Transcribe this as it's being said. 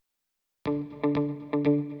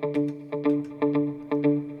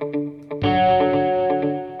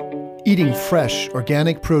Eating fresh,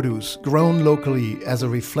 organic produce grown locally as a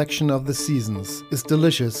reflection of the seasons is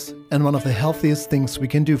delicious and one of the healthiest things we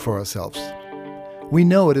can do for ourselves. We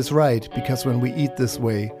know it is right because when we eat this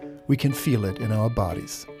way, we can feel it in our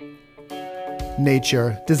bodies.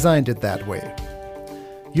 Nature designed it that way.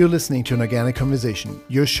 You're listening to An Organic Conversation,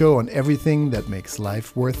 your show on everything that makes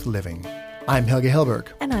life worth living. I'm Helge Hellberg.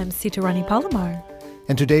 And I'm Sitarani Palomar.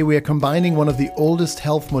 And today we are combining one of the oldest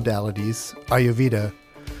health modalities, Ayurveda,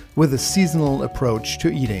 with a seasonal approach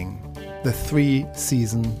to eating, the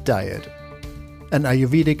 3-season diet, an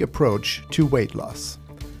Ayurvedic approach to weight loss,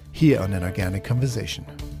 here on An Organic Conversation.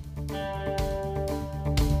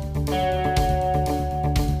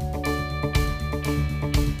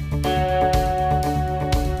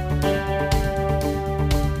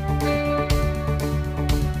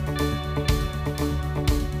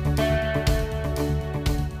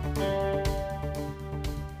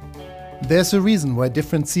 There's a reason why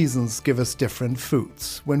different seasons give us different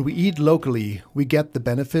foods. When we eat locally, we get the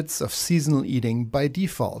benefits of seasonal eating by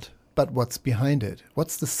default. But what's behind it?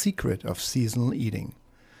 What's the secret of seasonal eating?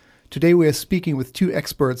 Today we are speaking with two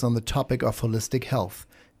experts on the topic of holistic health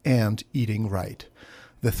and eating right.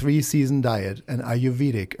 The 3-season diet, an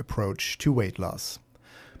Ayurvedic approach to weight loss.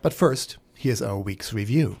 But first, here's our week's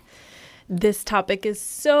review. This topic is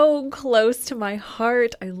so close to my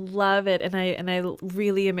heart. I love it. And I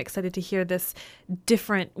really am excited to hear this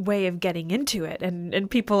different way of getting into it. And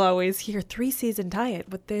people always hear 3-season diet,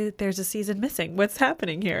 but there's a season missing. What's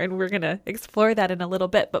happening here? And we're going to explore that in a little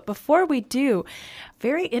bit. But before we do,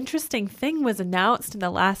 very interesting thing was announced in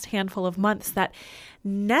the last handful of months that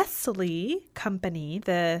Nestle company,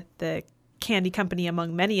 the candy company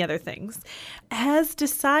among many other things, has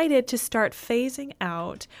decided to start phasing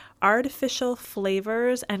out artificial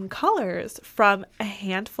flavors and colors from a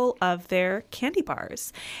handful of their candy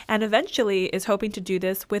bars, and eventually is hoping to do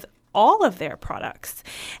this with all of their products.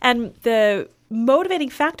 And the motivating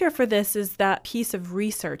factor for this is that piece of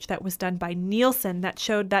research that was done by Nielsen that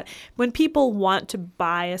showed that when people want to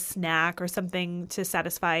buy a snack or something to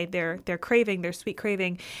satisfy their craving, their sweet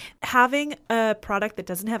craving, having a product that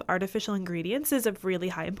doesn't have artificial ingredients is of really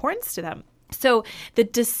high importance to them. So the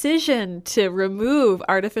decision to remove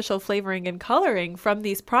artificial flavoring and coloring from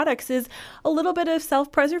these products is a little bit of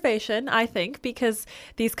self-preservation, I think, because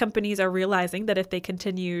these companies are realizing that if they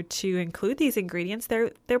continue to include these ingredients,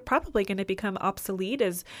 they're probably going to become obsolete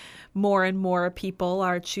as more and more people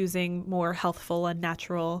are choosing more healthful and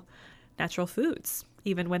natural foods,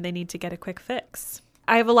 even when they need to get a quick fix.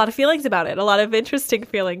 I have a lot of feelings about it, a lot of interesting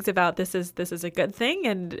feelings about this is a good thing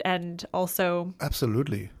and also...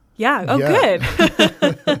 Absolutely. Yeah. Oh, yeah.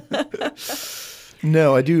 Good.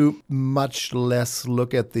 No, I do much less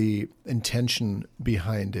look at the intention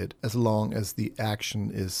behind it as long as the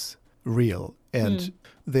action is real and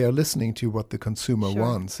they are listening to what the consumer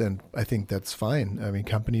wants. And I think that's fine. I mean,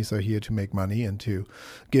 companies are here to make money and to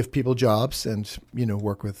give people jobs and,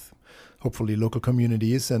 work with hopefully local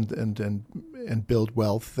communities and build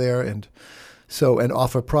wealth there and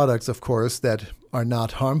offer products, of course, that are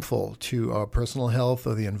not harmful to our personal health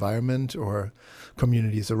or the environment or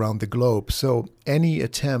communities around the globe. So any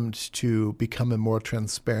attempt to become a more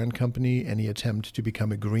transparent company, any attempt to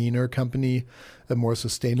become a greener company, a more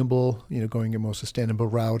sustainable, going a more sustainable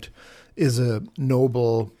route is a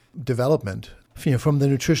noble development. From the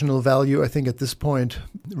nutritional value, I think at this point,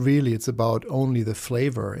 really it's about only the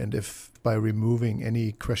flavor. And if by removing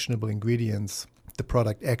any questionable ingredients, the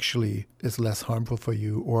product actually is less harmful for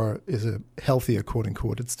you or is a healthier, quote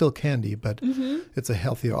unquote. It's still candy, but it's a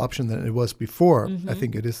healthier option than it was before. I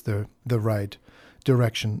think it is the right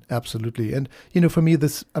direction. Absolutely. And, for me,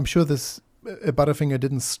 I'm sure Butterfinger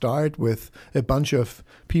didn't start with a bunch of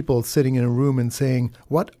people sitting in a room and saying,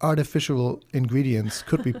 what artificial ingredients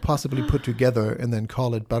could we possibly put together and then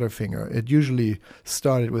call it Butterfinger? It usually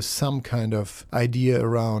started with some kind of idea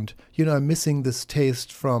around, I'm missing this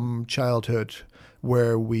taste from childhood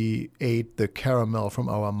where we ate the caramel from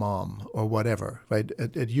our mom or whatever, right?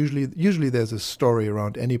 It usually there's a story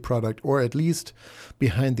around any product or at least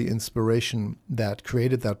behind the inspiration that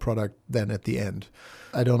created that product then at the end.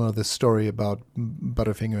 I don't know the story about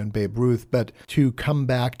Butterfinger and Babe Ruth, but to come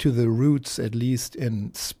back to the roots, at least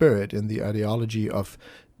in spirit, in the ideology of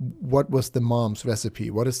what was the mom's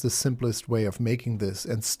recipe, what is the simplest way of making this,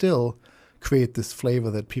 and still create this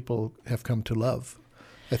flavor that people have come to love.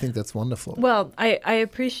 I think that's wonderful. Well, I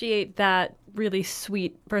appreciate that really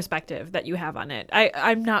sweet perspective that you have on it.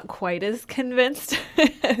 I'm not quite as convinced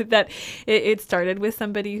that it started with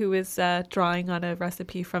somebody who was drawing on a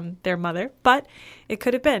recipe from their mother, but it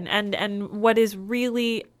could have been. And what is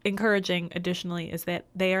really encouraging additionally is that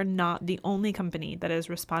they are not the only company that is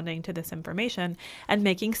responding to this information and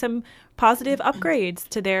making some positive upgrades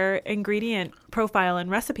to their ingredient profile and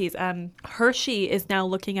recipes. Hershey is now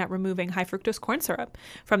looking at removing high fructose corn syrup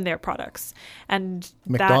from their products. And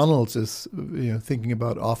McDonald's is thinking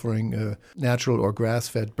about offering a natural or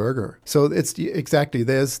grass-fed burger. So it's exactly,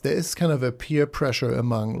 there is kind of a peer pressure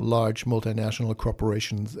among large multinational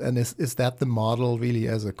corporations. And is that the model really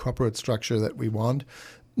as a corporate structure that we want?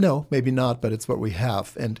 No, maybe not, but it's what we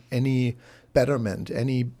have. And any betterment,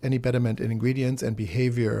 any betterment in ingredients and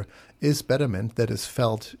behavior is betterment that is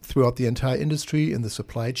felt throughout the entire industry in the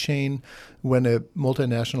supply chain. When a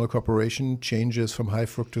multinational corporation changes from high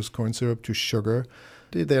fructose corn syrup to sugar,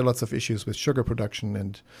 there are lots of issues with sugar production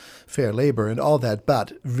and fair labor and all that.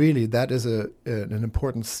 But really, that is an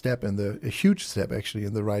important step a huge step actually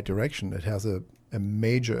in the right direction. It has a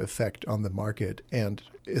major effect on the market and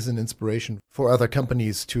is an inspiration for other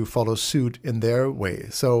companies to follow suit in their way.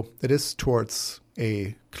 So it is towards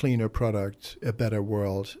a cleaner product, a better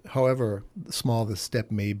world, however small the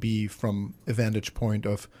step may be from a vantage point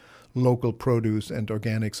of local produce and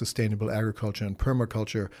organic sustainable agriculture and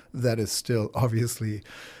permaculture. That is still obviously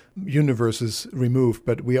universes removed,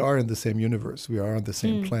 but we are in the same universe. We are on the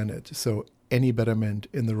same planet. So any betterment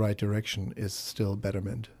in the right direction is still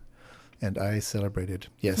betterment. And I celebrate it.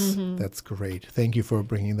 Yes, That's great. Thank you for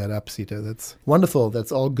bringing that up, Sita. That's wonderful.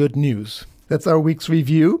 That's all good news. That's our week's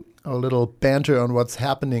review, our little banter on what's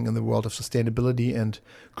happening in the world of sustainability and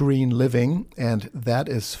green living. And that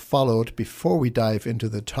is followed, before we dive into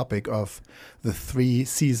the topic of the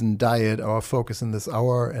 3-season diet, our focus in this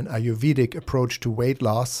hour, an Ayurvedic approach to weight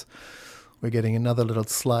loss. We're getting another little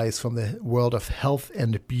slice from the world of health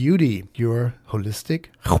and beauty. Your holistic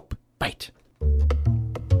bite.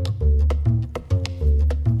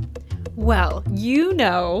 Well, you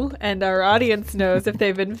know, and our audience knows if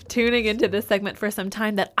they've been tuning into this segment for some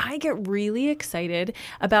time, that I get really excited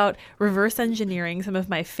about reverse engineering some of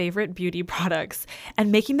my favorite beauty products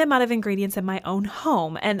and making them out of ingredients in my own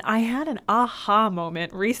home. And I had an aha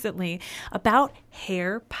moment recently about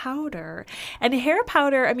hair powder. And hair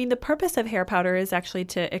powder, I mean, the purpose of hair powder is actually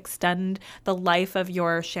to extend the life of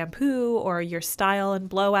your shampoo or your style and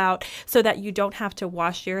blowout so that you don't have to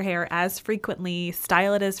wash your hair as frequently,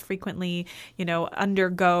 style it as frequently,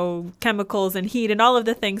 undergo chemicals and heat and all of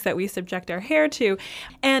the things that we subject our hair to.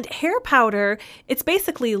 And hair powder, it's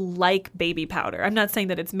basically like baby powder. I'm not saying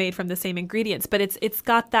that it's made from the same ingredients, but it's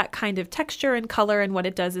got that kind of texture and color. And what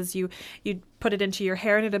it does is you put it into your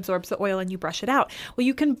hair and it absorbs the oil and you brush it out. Well,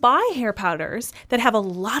 you can buy hair powders that have a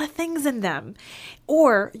lot of things in them,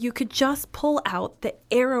 or you could just pull out the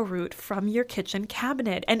arrowroot from your kitchen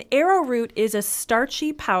cabinet. And arrowroot is a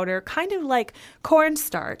starchy powder, kind of like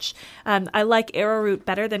cornstarch. I like arrowroot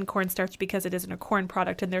better than cornstarch because it isn't a corn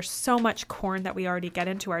product and there's so much corn that we already get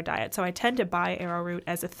into our diet. So I tend to buy arrowroot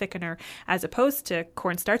as a thickener as opposed to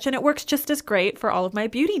cornstarch, and it works just as great for all of my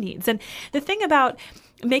beauty needs. And the thing about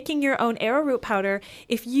making your own arrowroot powder,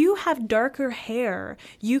 if you have darker hair,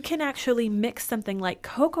 you can actually mix something like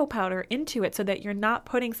cocoa powder into it so that you're not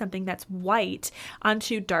putting something that's white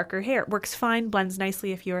onto darker hair. It works fine, blends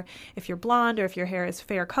nicely if you're blonde or if your hair is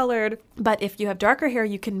fair colored. But if you have darker hair,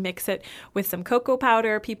 you can mix it with some cocoa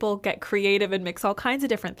powder. People get creative and mix all kinds of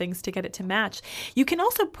different things to get it to match. You can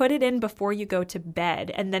also put it in before you go to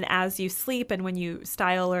bed. And then as you sleep and when you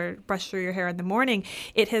style or brush through your hair in the morning,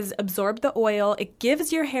 it has absorbed the oil. It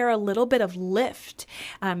gives your hair a little bit of lift.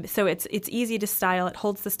 So it's easy to style. It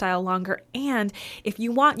holds the style longer. And if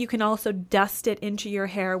you want, you can also dust it into your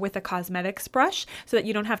hair with a cosmetics brush so that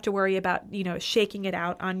you don't have to worry about, shaking it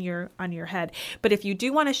out on your head. But if you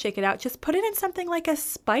do want to shake it out, just put it in something like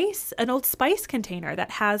an old spice container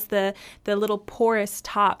that has the little porous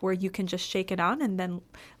top where you can just shake it on and then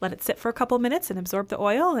let it sit for a couple minutes and absorb the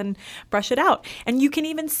oil and brush it out. And you can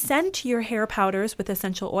even scent your hair powders with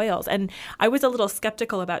essential oils. And I was a little skeptical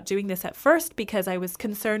about doing this at first because I was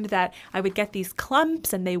concerned that I would get these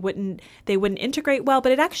clumps and they wouldn't integrate well,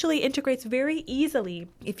 but it actually integrates very easily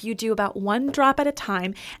if you do about 1 drop at a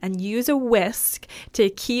time and use a whisk to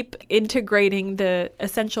keep integrating the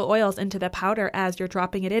essential oils into the powder as you're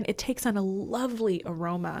dropping it in. It takes on a lovely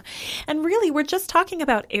aroma. And really, we're just talking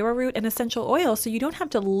about arrowroot and essential oil, so you don't have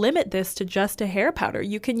to limit this to just a hair powder.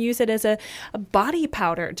 You can use it as a body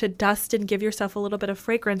powder to dust and give yourself a little bit of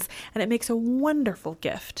fragrance, and it makes a wonderful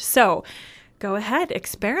gift. So go ahead,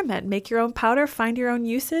 experiment, make your own powder, find your own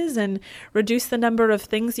uses, and reduce the number of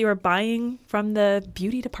things you are buying from the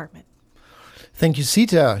beauty department. Thank you,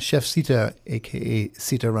 Sita, Chef Sita, a.k.a.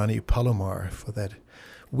 Sita Rani Palomar, for that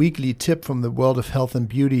weekly tip from the world of health and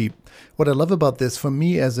beauty. What I love about this, for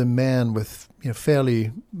me as a man with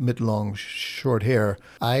fairly mid-long short hair,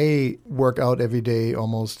 I work out every day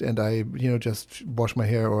almost, and I just wash my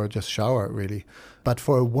hair or just shower really. But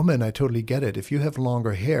for a woman, I totally get it. If you have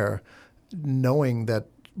longer hair, knowing that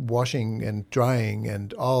washing and drying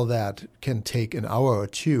and all that can take an hour or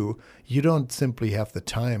two, you don't simply have the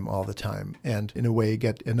time all the time, and in a way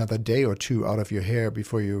get another day or two out of your hair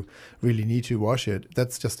before you really need to wash it.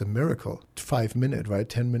 That's just a miracle. 5 minutes, right?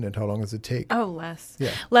 10 minutes, how long does it take? Oh, less.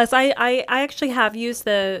 Yeah. Less. I actually have used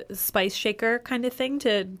the spice shaker kind of thing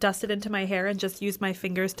to dust it into my hair and just use my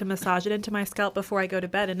fingers to massage it into my scalp before I go to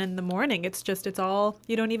bed. And in the morning, it's all,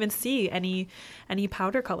 you don't even see any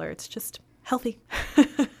powder color. It's just healthy.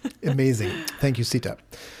 Amazing. Thank you, Sita.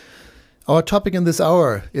 Our topic in this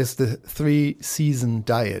hour is the 3-season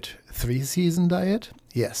diet. 3-season diet?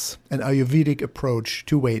 Yes. An Ayurvedic approach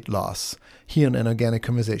to weight loss. Here in An Organic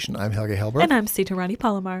Conversation, I'm Helge Helber. And I'm Sita Rani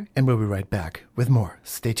Palomar. And we'll be right back with more.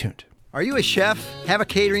 Stay tuned. Are you a chef, have a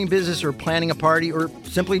catering business, or planning a party, or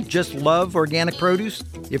simply just love organic produce?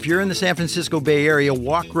 If you're in the San Francisco Bay Area,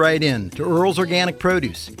 walk right in to Earl's Organic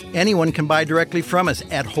Produce. Anyone can buy directly from us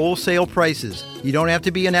at wholesale prices. You don't have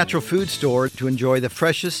to be a natural food store to enjoy the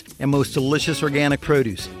freshest and most delicious organic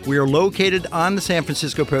produce. We are located on the San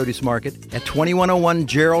Francisco Produce Market at 2101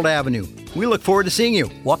 Gerald Avenue. We look forward to seeing you.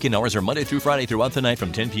 Walk-in hours are Monday through Friday throughout the night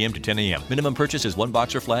from 10 p.m. to 10 a.m. Minimum purchase is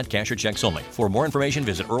 $1 or flat, cash or checks only. For more information,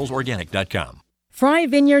 visit earlsorganic.com. Fry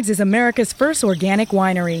Vineyards is America's first organic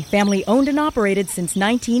winery, family owned and operated since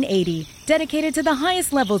 1980. Dedicated to the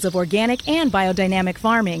highest levels of organic and biodynamic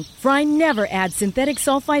farming, Fry never adds synthetic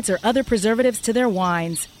sulfites or other preservatives to their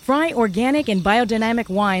wines. Fry organic and biodynamic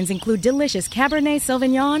wines include delicious Cabernet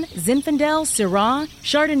Sauvignon, Zinfandel, Syrah,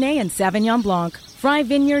 Chardonnay, and Sauvignon Blanc. Fry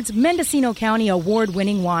Vineyards Mendocino County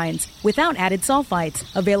award-winning wines without added sulfites.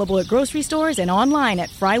 Available at grocery stores and online at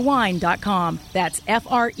frywine.com. That's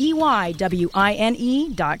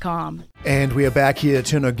FREYWINE.com. And we are back here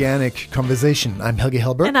to An Organic Conversation. I'm Helge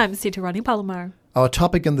Helber. And I'm Sita Rani Palomar. Our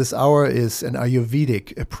topic in this hour is an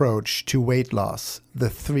Ayurvedic approach to weight loss, the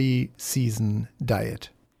 3-season diet.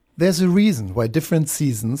 There's a reason why different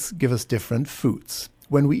seasons give us different foods.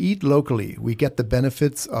 When we eat locally, we get the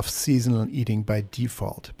benefits of seasonal eating by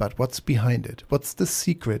default. But what's behind it? What's the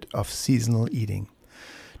secret of seasonal eating?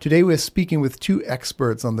 Today we're speaking with 2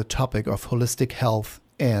 experts on the topic of holistic health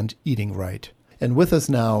and eating right. And with us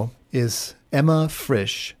now is Emma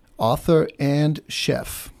Frisch, author and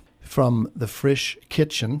chef from the Frisch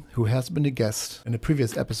Kitchen, who has been a guest in a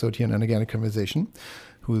previous episode here in An Organic Conversation,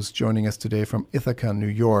 who's joining us today from Ithaca, New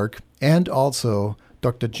York, and also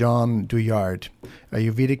Dr. John Douillard,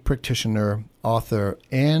 Ayurvedic practitioner, author,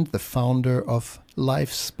 and the founder of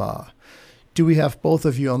Life Spa. Do we have both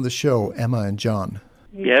of you on the show, Emma and John?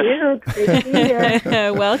 Yes.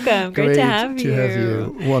 Welcome. Great to have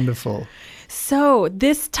you. Wonderful. So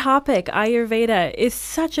this topic, Ayurveda, is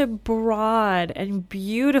such a broad and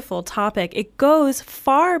beautiful topic. It goes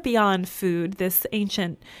far beyond food, this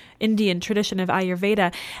ancient Indian tradition of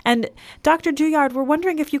Ayurveda. And Dr. Douillard, we're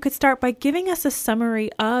wondering if you could start by giving us a summary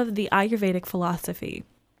of the Ayurvedic philosophy.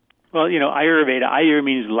 Well, Ayurveda, Ayur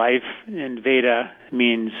means life, and Veda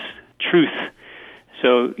means truth.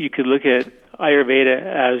 So you could look at Ayurveda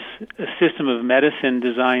as a system of medicine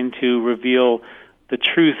designed to reveal the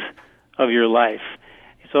truth of your life.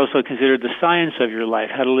 It's also considered the science of your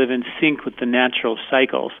life, how to live in sync with the natural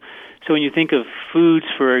cycles. So when you think of foods,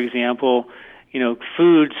 for example,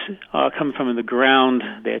 foods come from the ground.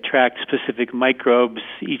 They attract specific microbes.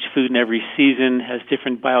 Each food in every season has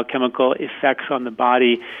different biochemical effects on the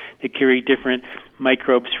body. They carry different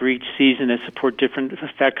microbes for each season that support different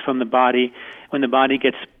effects on the body. When the body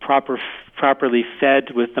gets properly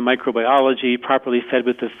fed with the microbiology, properly fed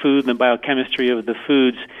with the food and the biochemistry of the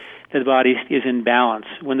foods, the body is in balance.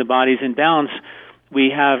 When the body is in balance, we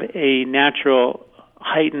have a natural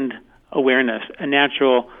heightened awareness, a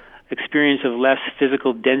natural experience of less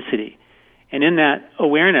physical density. And in that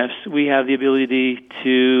awareness, we have the ability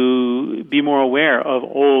to be more aware of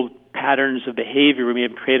old patterns of behavior we may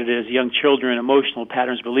have created as young children, emotional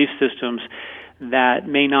patterns, belief systems that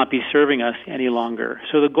may not be serving us any longer.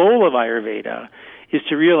 So the goal of Ayurveda is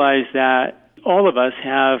to realize that all of us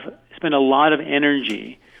have spent a lot of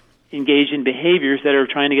energy engaged in behaviors that are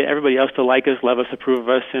trying to get everybody else to like us, love us, approve of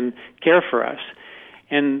us, and care for us.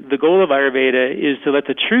 And the goal of Ayurveda is to let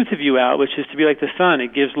the truth of you out, which is to be like the sun.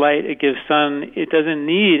 It gives light, it gives sun. It doesn't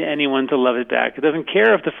need anyone to love it back. It doesn't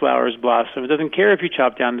care if the flowers blossom. It doesn't care if you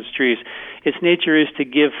chop down the trees. Its nature is to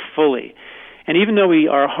give fully. And even though we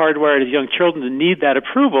are hardwired as young children to need that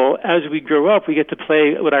approval, as we grow up, we get to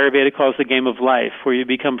play what Ayurveda calls the game of life, where you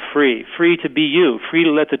become free to be you, free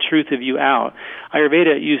to let the truth of you out.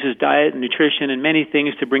 Ayurveda uses diet and nutrition and many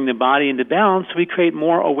things to bring the body into balance, so we create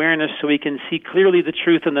more awareness so we can see clearly the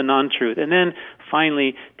truth and the non-truth. And then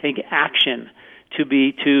finally take action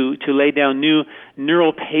to lay down new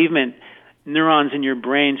neural pavement neurons in your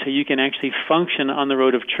brain so you can actually function on the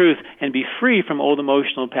road of truth and be free from old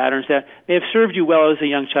emotional patterns that may have served you well as a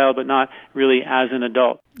young child but not really as an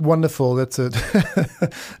adult. Wonderful. That's an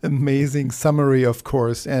amazing summary, of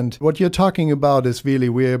course. And what you're talking about is really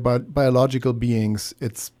we're biological beings.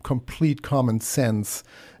 It's complete common sense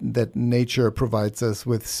that nature provides us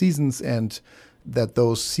with seasons and that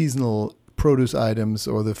those seasonal produce items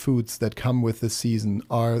or the foods that come with the season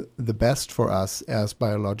are the best for us as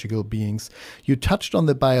biological beings. You touched on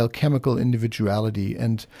the biochemical individuality,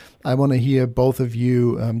 and I want to hear both of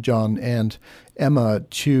you, John and Emma,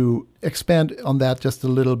 to expand on that just a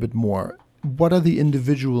little bit more. What are the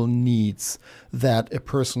individual needs that a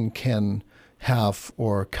person can have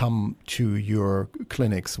or come to your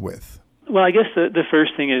clinics with? Well, I guess the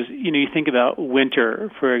first thing is, you think about winter,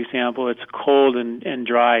 for example. It's cold and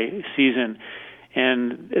dry season.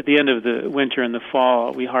 And at the end of the winter and the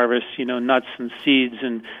fall, we harvest, nuts and seeds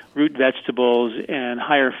and root vegetables and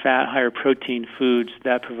higher fat, higher protein foods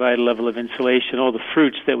that provide a level of insulation. All the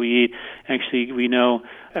fruits that we eat, actually, we know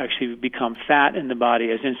actually become fat in the body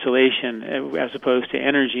as insulation as opposed to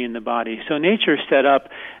energy in the body. So nature set up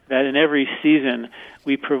that in every season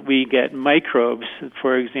we get microbes,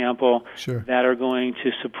 for example, Sure. that are going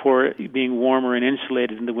to support being warmer and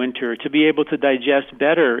insulated in the winter, to be able to digest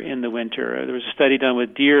better in the winter. There was a study done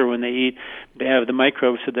with deer when they have the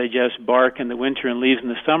microbes to digest bark in the winter and leaves in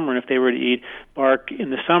the summer, and if they were to eat bark in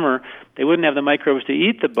the summer, they wouldn't have the microbes to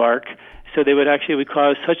eat the bark, so it would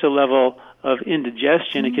cause such a level of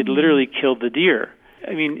indigestion, it could literally kill the deer.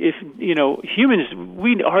 I mean, if, humans,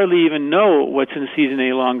 we hardly even know what's in season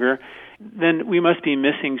any longer, then we must be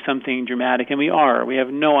missing something dramatic, and we are. We have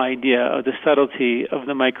no idea of the subtlety of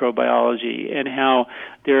the microbiology and how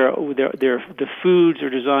the foods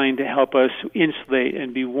are designed to help us insulate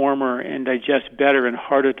and be warmer and digest better and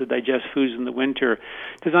harder to digest foods in the winter,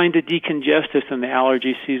 designed to decongest us in the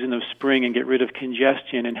allergy season of spring and get rid of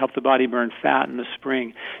congestion and help the body burn fat in the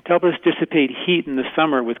spring, to help us dissipate heat in the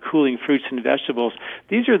summer with cooling fruits and vegetables.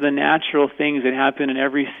 These are the natural things that happen in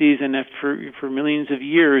every season for millions of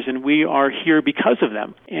years, and we are here because of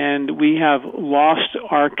them. And we have lost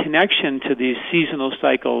our connection to these seasonal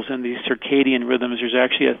cycles and these circadian rhythms. There's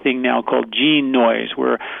actually a thing now called gene noise,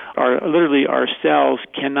 where our cells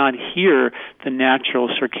cannot hear the natural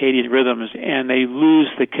circadian rhythms, and they lose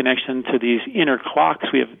the connection to these inner clocks.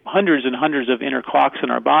 We have hundreds and hundreds of inner clocks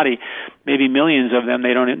in our body, maybe millions of them,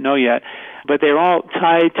 they don't know yet. But they're all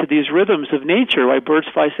tied to these rhythms of nature, like birds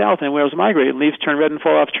fly south and whales migrate, and leaves turn red and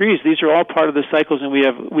fall off trees. These are all part of the cycles, and we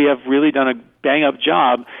have really done a bang-up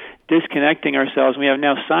job disconnecting ourselves. We have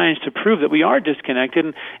now science to prove that we are disconnected,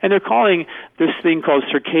 and they're calling this thing called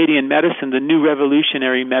circadian medicine the new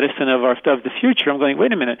revolutionary medicine of the future. I'm going,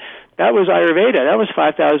 wait a minute, that was Ayurveda. That was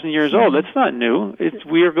 5,000 years old. That's not new.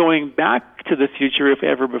 We are going back to the future if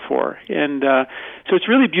ever before. And so it's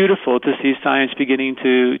really beautiful to see science beginning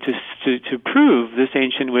to prove this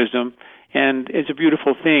ancient wisdom, and it's a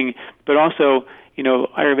beautiful thing. But also,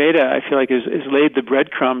 Ayurveda, I feel like, has laid the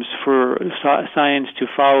breadcrumbs for science to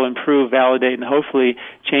follow, improve, validate, and hopefully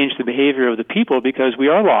change the behavior of the people, because we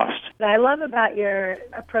are lost. What I love about your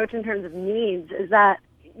approach in terms of needs is that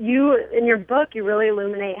in your book, you really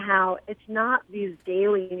illuminate how it's not these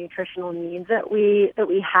daily nutritional needs that we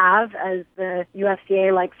have, as the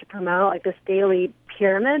USDA likes to promote, like this daily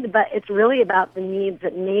pyramid, but it's really about the needs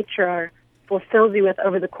that nature fulfills you with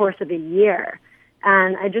over the course of a year.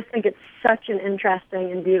 And I just think it's such an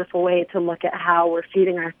interesting and beautiful way to look at how we're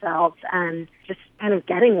feeding ourselves and just kind of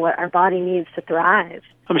getting what our body needs to thrive.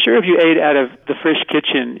 I'm sure if you ate out of the Frisch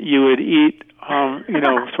Kitchen, you would eat,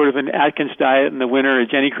 sort of an Atkins diet in the winter, a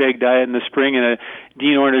Jenny Craig diet in the spring, and a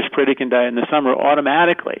Dean Ornish-Pritikin diet in the summer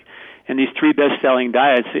automatically. And these three best-selling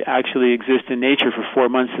diets actually exist in nature for 4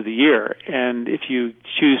 months of the year. And if you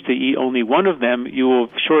choose to eat only one of them, you will,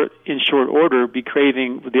 in short order, be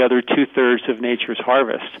craving the other two-thirds of nature's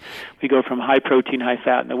harvest. We go from high protein, high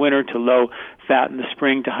fat in the winter to low fat in the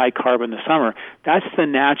spring to high carb in the summer. That's the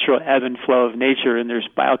natural ebb and flow of nature, and there's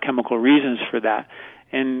biochemical reasons for that.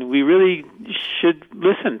 And we really should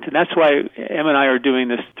listen. And that's why Emma and I are doing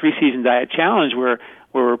this 3-season diet challenge where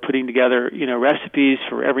we're putting together, recipes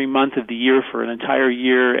for every month of the year for an entire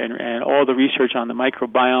year and all the research on the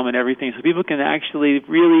microbiome and everything, so people can actually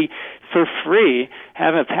really, for free,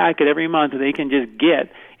 have a packet every month that they can just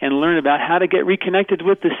get and learn about how to get reconnected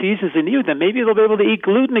with the seasons and eat with them. Maybe they'll be able to eat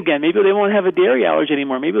gluten again. Maybe they won't have a dairy allergy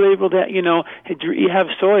anymore. Maybe they'll be able to, have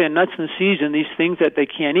soy and nuts in season, these things that they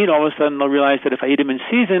can't eat. All of a sudden they'll realize that if I eat them in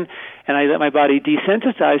season and I let my body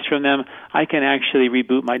desensitize from them, I can actually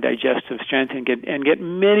reboot my digestive strength and get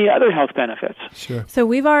many other health benefits. Sure. So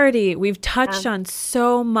we've touched on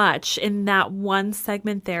so much in that one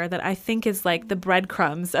segment there that I think is like the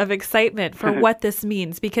breadcrumbs of excitement for what this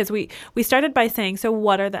means, because we started by saying, so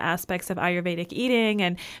what are the aspects of Ayurvedic eating?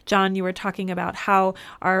 And John, you were talking about how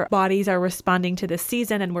our bodies are responding to this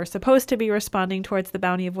season, and we're supposed to be responding towards the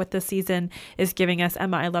bounty of what the season is giving us.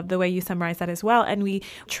 Emma, I love the way you summarized that as well. And we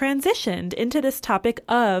transitioned into this topic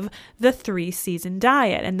of the 3-season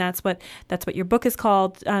diet. And that's what your book is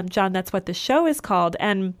called, John. That's what the show is called.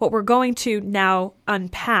 And what we're going to now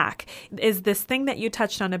unpack is this thing that you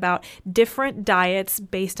touched on about different diets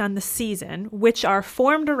based on the season, which are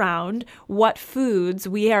formed around what foods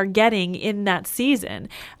we are getting in that season.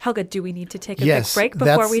 Helga, do we need to take a quick break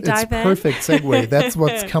before we dive in? It's perfect segue. That's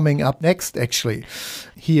what's coming up next, actually.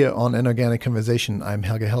 Here on An Organic Conversation, I'm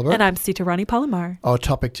Helga Helberg. And I'm Sita Rani Palomar. Our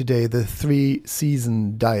topic today, the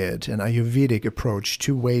 3-season diet, an Ayurvedic approach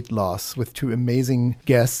to weight loss, with two amazing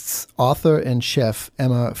guests, author and chef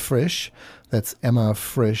Emma Frisch. That's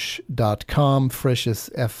emmafrisch.com. Frisch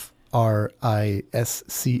is Frisch,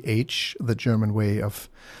 the German way of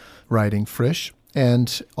writing Frisch.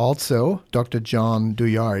 And also Dr. John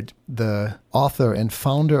Douillard, the author and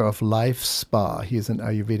founder of Life Spa. He is an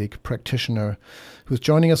Ayurvedic practitioner who's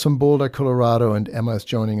joining us from Boulder, Colorado, and Emma is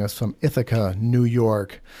joining us from Ithaca, New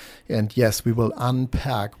York. And yes, we will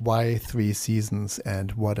unpack why 3 seasons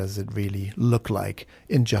and what does it really look like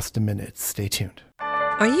in just a minute. Stay tuned.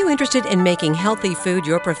 Are you interested in making healthy food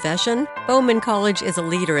your profession? Bowman College is a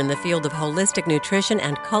leader in the field of holistic nutrition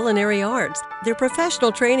and culinary arts. Their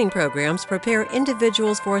professional training programs prepare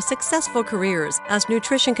individuals for successful careers as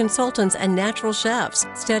nutrition consultants and natural chefs.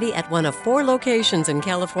 Study at one of 4 locations in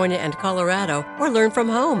California and Colorado, or learn from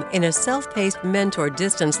home in a self-paced mentor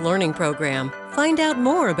distance learning program. Find out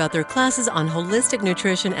more about their classes on holistic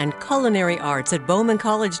nutrition and culinary arts at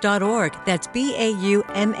bowmancollege.org. That's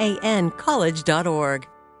BAUMAN college.org.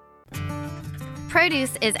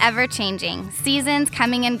 Produce is ever-changing, seasons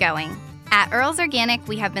coming and going. At Earl's Organic,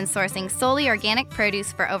 we have been sourcing solely organic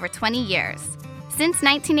produce for over 20 years. Since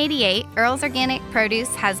 1988, Earl's Organic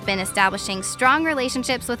Produce has been establishing strong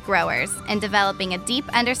relationships with growers and developing a deep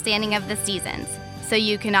understanding of the seasons, so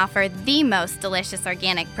you can offer the most delicious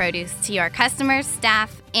organic produce to your customers,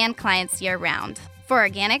 staff, and clients year-round. For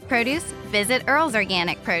organic produce, visit Earl's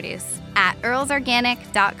Organic Produce at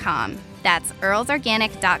earlsorganic.com. That's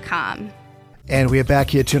earlsorganic.com. And we are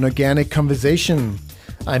back here to An Organic Conversation.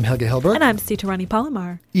 I'm Helga Helberg. And I'm Sita Rani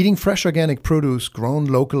Palomar. Eating fresh organic produce grown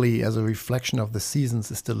locally as a reflection of the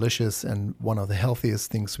seasons is delicious and one of the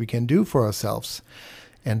healthiest things we can do for ourselves.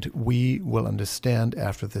 And we will understand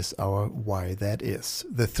after this hour why that is.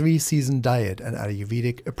 The 3-season diet, an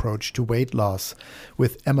Ayurvedic approach to weight loss,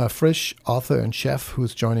 with Emma Frisch, author and chef,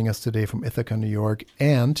 who's joining us today from Ithaca, New York,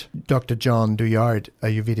 and Dr. John Douillard,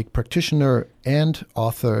 Ayurvedic practitioner and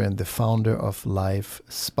author and the founder of Life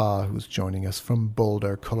Spa, who's joining us from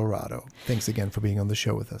Boulder, Colorado. Thanks again for being on the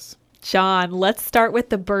show with us. John, let's start with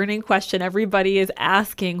the burning question everybody is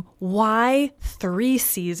asking. Why 3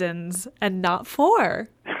 seasons and not 4?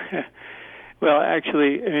 Well,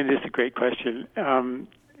 actually, it's a great question.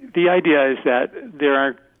 The idea is that there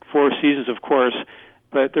are 4 seasons, of course,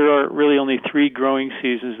 but there are really only 3 growing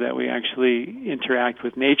seasons that we actually interact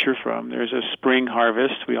with nature from. There's a spring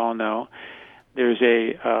harvest, we all know. There's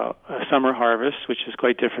a summer harvest, which is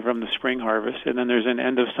quite different from the spring harvest. And then there's an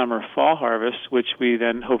end of summer fall harvest, which we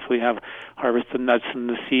then hopefully have harvest the nuts and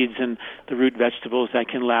the seeds and the root vegetables that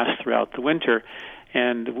can last throughout the winter.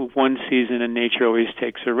 And one season in nature always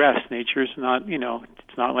takes a rest. Nature's not,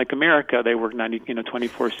 it's not like America. They work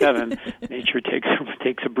 24/7. Nature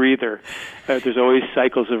takes a breather. There's always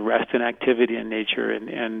cycles of rest and activity in nature,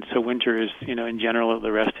 and so winter is, in general,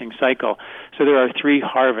 the resting cycle. So there are 3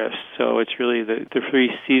 harvests. So it's really the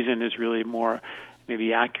 3 season is really more,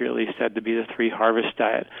 maybe accurately said, to be the 3 harvest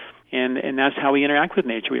diet. And that's how we interact with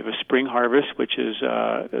nature. We have a spring harvest, which is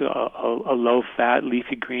a low-fat,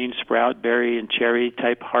 leafy green, sprout, berry, and cherry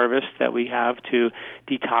type harvest that we have to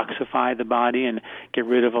detoxify the body and get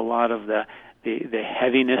rid of a lot of the the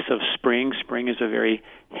heaviness of spring. Spring is a very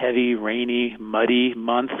heavy, rainy, muddy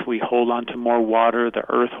month. We hold on to more water. The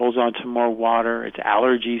earth holds on to more water. It's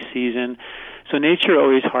allergy season. So nature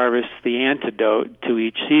always harvests the antidote to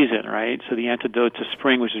each season, right? So the antidote to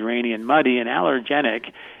spring, which is rainy and muddy and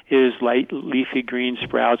allergenic, is light leafy green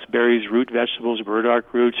sprouts, berries, root vegetables,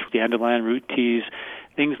 burdock roots, dandelion root teas,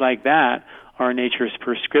 things like that are nature's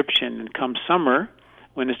prescription. And come summer,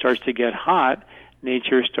 when it starts to get hot,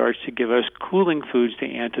 nature starts to give us cooling foods to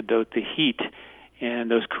antidote the heat.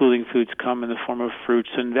 And those cooling foods come in the form of fruits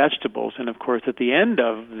and vegetables. And of course, at the end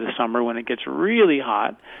of the summer, when it gets really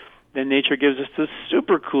hot, then nature gives us the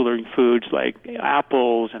super cooling foods like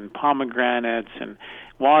apples and pomegranates and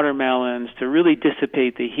watermelons to really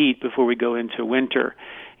dissipate the heat before we go into winter.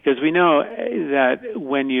 Because we know that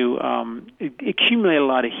when you accumulate a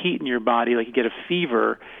lot of heat in your body, like you get a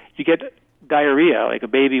fever, you get diarrhea. Like a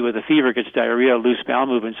baby with a fever gets diarrhea, loose bowel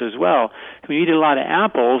movements as well. So when you eat a lot of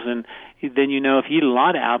apples, and then you know if you eat a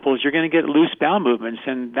lot of apples, you're going to get loose bowel movements.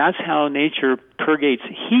 And that's how nature purgates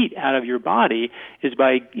heat out of your body, is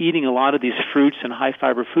by eating a lot of these fruits and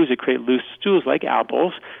high-fiber foods that create loose stools like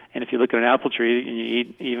apples. And if you look at an apple tree and you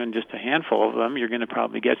eat even just a handful of them, you're going to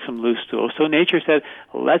probably get some loose stools. So nature said,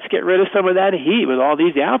 let's get rid of some of that heat with all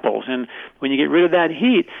these apples. And when you get rid of that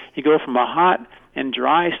heat, you go from a hot and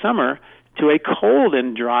dry summer to a cold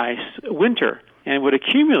and dry winter. And what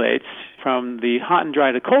accumulates from the hot and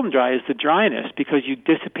dry to cold and dry is the dryness, because you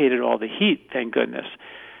dissipated all the heat, thank goodness.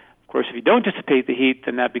 Of course, if you don't dissipate the heat,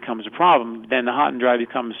 then that becomes a problem. Then the hot and dry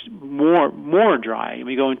becomes more dry, and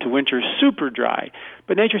we go into winter super dry.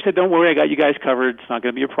 But nature said, don't worry, I got you guys covered. It's not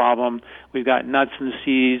going to be a problem. We've got nuts and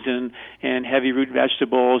seeds and heavy root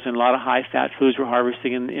vegetables and a lot of high-fat foods we're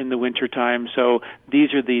harvesting in the wintertime. So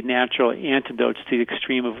these are the natural antidotes to the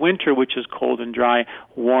extreme of winter, which is cold and dry,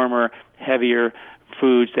 warmer, heavier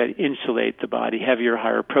foods that insulate the body, heavier,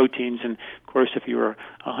 higher proteins. And of course, if you were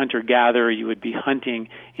a hunter-gatherer, you would be hunting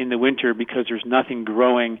in the winter because there's nothing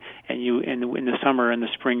growing, and you in the summer and the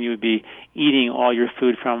spring you would be eating all your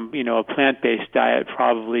food from a plant-based diet,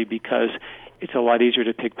 probably because it's a lot easier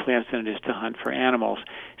to pick plants than it is to hunt for animals.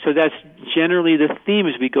 So that's generally the theme,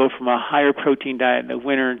 as we go from a higher protein diet in the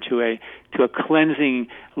winter to a cleansing,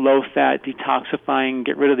 low-fat, detoxifying,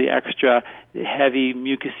 get rid of the extra heavy,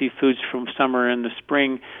 mucousy foods from summer and the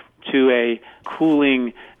spring, to a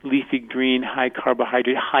cooling, leafy green,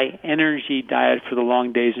 high-carbohydrate, high-energy diet for the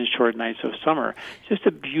long days and short nights of summer. It's just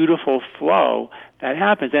a beautiful flow that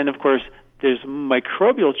happens. And, of course, there's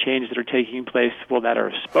microbial changes that are taking place, that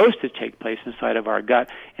are supposed to take place inside of our gut,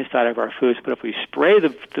 inside of our foods. But if we spray the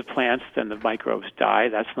plants, then the microbes die.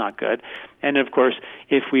 That's not good. And, of course,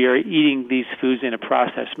 if we are eating these foods in a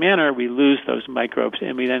processed manner, we lose those microbes,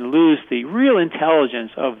 and we then lose the real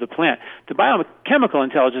intelligence of the plant. The biochemical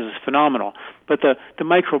intelligence is phenomenal, but the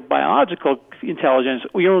microbiological intelligence,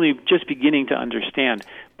 we're only just beginning to understand.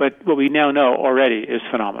 But what we now know already is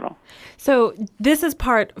phenomenal. So this is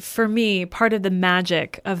part of the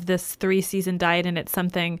magic of this 3-season diet. And it's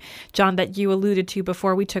something, John, that you alluded to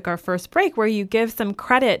before we took our first break, where you give some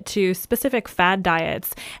credit to specific fad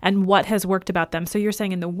diets and what has worked about them. So you're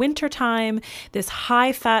saying in the wintertime, this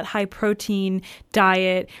high-fat, high-protein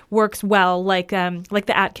diet works well, like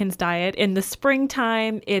the Atkins diet. In the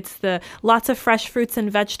springtime, it's the lots of fresh fruits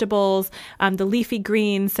and vegetables, the leafy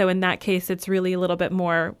greens. So in that case, it's really a little bit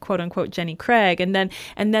more quote unquote Jenny Craig. And then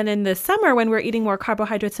in the summer, when we're eating more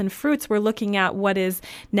carbohydrates and fruits, we're looking at what is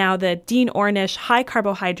now the Dean Ornish high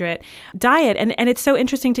carbohydrate diet. And it's so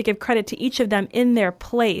interesting to give credit to each of them in their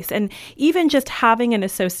place. And even just having an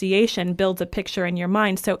association builds a picture in your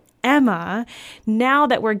mind. So Emma, now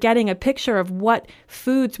that we're getting a picture of what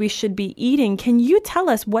foods we should be eating, can you tell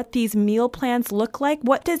us what these meal plans look like?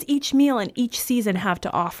 What does each meal and each season have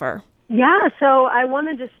to offer? Yeah, so I want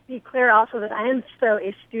to just be clear also that I am still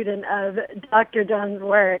a student of Dr. Dunn's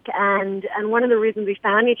work, and one of the reasons we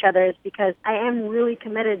found each other is because I am really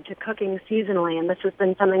committed to cooking seasonally, and this has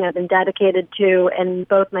been something I've been dedicated to in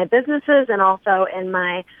both my businesses and also in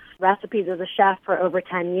my recipes as a chef for over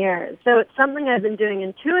 10 years. So it's something I've been doing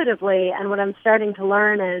intuitively, and what I'm starting to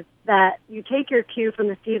learn is that you take your cue from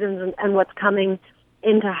the seasons and what's coming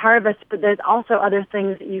into harvest, but there's also other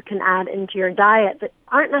things that you can add into your diet that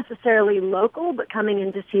aren't necessarily local, but coming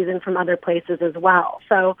into season from other places as well.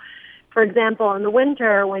 So, for example, in the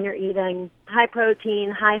winter, when you're eating high-protein,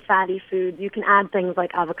 high-fatty foods, you can add things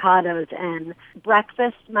like avocados in.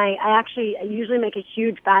 Breakfast, I usually make a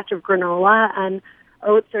huge batch of granola, and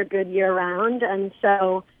oats are good year-round, and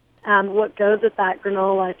so what goes with that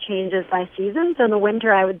granola changes by season. So in the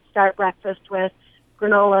winter, I would start breakfast with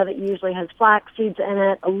granola that usually has flax seeds in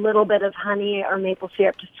it, a little bit of honey or maple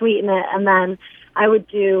syrup to sweeten it, and then I would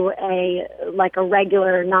do a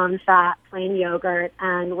regular non-fat plain yogurt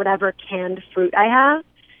and whatever canned fruit I have.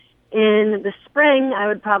 In the spring, I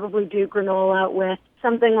would probably do granola with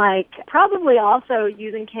something like probably also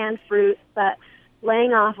using canned fruit, but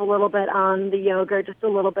laying off a little bit on the yogurt, just a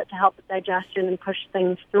little bit to help with digestion and push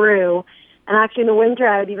things through. And actually in the winter,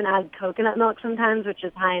 I would even add coconut milk sometimes, which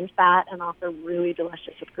is high in fat and also really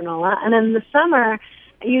delicious with granola. And then in the summer,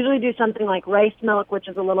 I usually do something like rice milk, which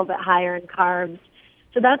is a little bit higher in carbs.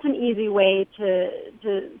 So that's an easy way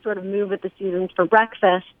to sort of move with the seasons for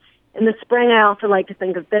breakfast. In the spring, I also like to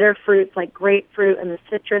think of bitter fruits like grapefruit and the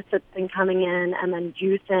citrus that's been coming in, and then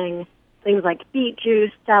juicing things like beet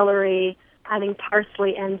juice, celery, adding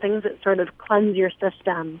parsley in, things that sort of cleanse your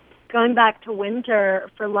system. Going back to winter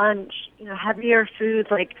for lunch, heavier foods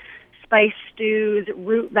like spice stews,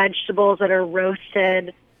 root vegetables that are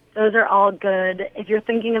roasted, those are all good. If you're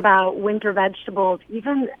thinking about winter vegetables,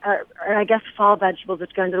 even, or I guess fall vegetables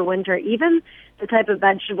which go into the winter, even the type of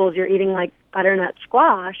vegetables you're eating like butternut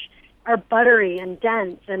squash are buttery and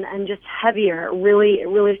dense and just heavier. It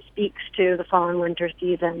really speaks to the fall and winter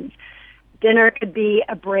seasons. Dinner could be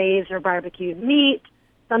a braised or barbecued meat,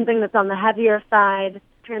 something that's on the heavier side.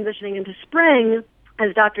 Transitioning into spring,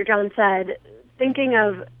 as Dr. John said, thinking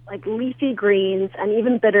of like leafy greens and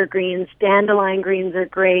even bitter greens. Dandelion greens are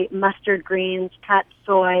great, mustard greens,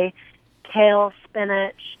 tatsoi, kale,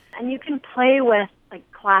 spinach. And you can play with like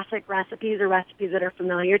classic recipes or recipes that are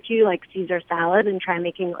familiar to you, like Caesar salad, and try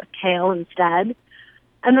making with kale instead.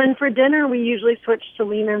 And then for dinner, we usually switch to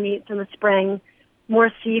leaner meats in the spring,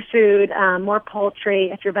 more seafood, more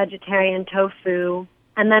poultry, if you're vegetarian, tofu.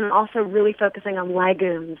 And then also really focusing on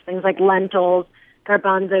legumes, things like lentils,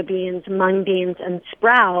 garbanzo beans, mung beans, and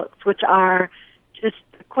sprouts, which are just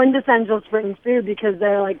quintessential spring food because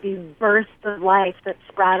they're like these bursts of life that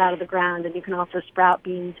sprout out of the ground, and you can also sprout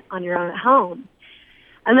beans on your own at home.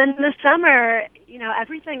 And then in the summer,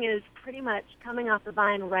 everything is pretty much coming off the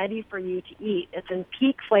vine ready for you to eat. It's in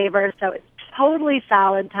peak flavor, so it's totally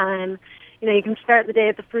salad time. You can start the day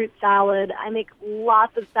with a fruit salad. I make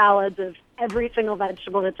lots of salads of every single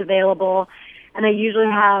vegetable that's available. And I usually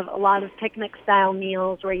have a lot of picnic-style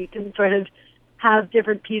meals where you can sort of have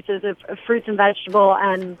different pieces of fruits and vegetable,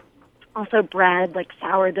 and also bread, like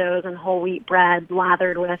sourdoughs and whole wheat bread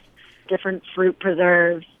lathered with different fruit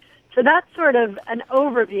preserves. So that's sort of an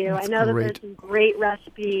overview. That's I know great. that there's some great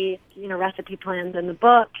recipe plans in the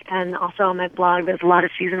book, and also on my blog there's a lot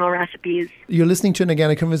of seasonal recipes. You're listening to An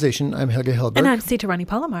Organic Conversation. I'm Helge Hellberg. And I'm Sita Rani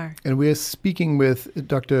Palomar. And we're speaking with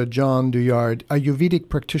Dr. John Douillard, Ayurvedic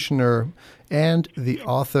practitioner and the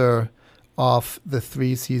author of The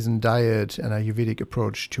 3-Season Diet, an Ayurvedic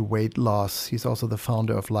approach to weight loss. He's also the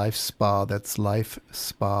founder of Life Spa. That's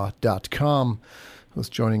lifespa.com. Who's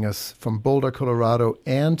joining us from Boulder, Colorado,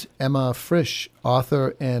 and Emma Frisch,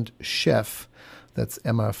 author and chef. That's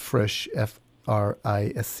Emma Frisch,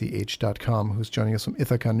 FRISCH.com, who's joining us from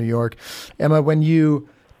Ithaca, New York. Emma, when you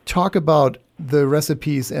talk about the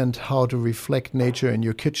recipes and how to reflect nature in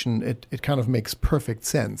your kitchen, it kind of makes perfect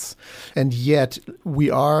sense. And yet we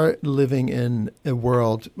are living in a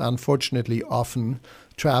world, unfortunately, often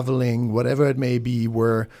traveling, whatever it may be,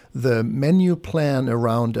 where the menu plan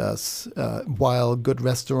around us, while good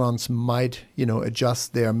restaurants might,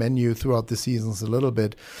 adjust their menu throughout the seasons a little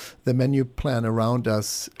bit, the menu plan around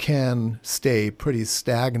us can stay pretty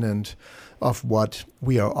stagnant of what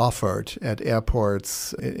we are offered at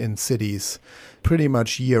airports, in cities, pretty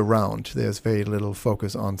much year round. There's very little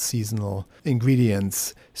focus on seasonal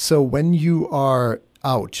ingredients. So when you are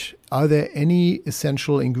out, are there any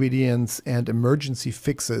essential ingredients and emergency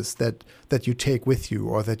fixes that you take with you,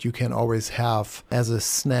 or that you can always have as a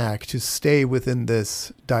snack to stay within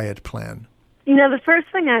this diet plan? The first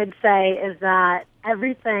thing I'd say is that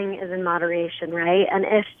everything is in moderation, right? And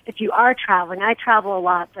if you are traveling, I travel a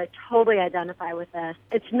lot, so I totally identify with this.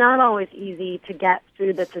 It's not always easy to get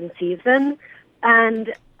food that's in season.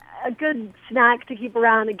 And a good snack to keep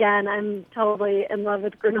around, again, I'm totally in love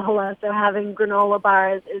with granola, so having granola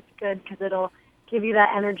bars is good because it'll give you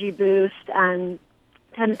that energy boost and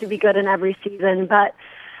tends to be good in every season. But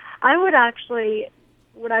I would actually,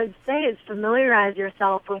 what I would say is familiarize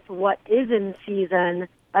yourself with what is in season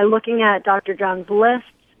by looking at Dr. John's lists.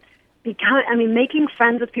 Making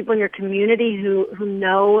friends with people in your community who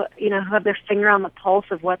know, who have their finger on the pulse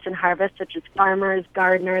of what's in harvest, such as farmers,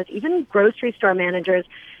 gardeners, even grocery store managers,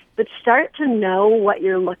 but start to know what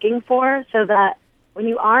you're looking for so that when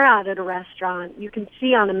you are out at a restaurant, you can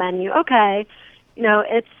see on a menu, okay,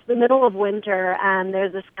 it's the middle of winter and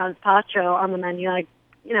there's this gazpacho on the menu. Like,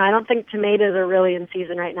 I don't think tomatoes are really in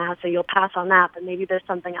season right now, so you'll pass on that, but maybe there's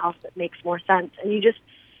something else that makes more sense. And you just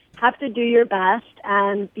have to do your best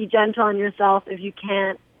and be gentle on yourself if you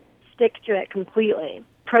can't stick to it completely.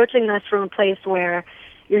 Approaching this from a place where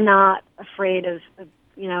you're not afraid of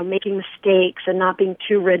making mistakes and not being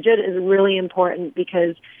too rigid is really important,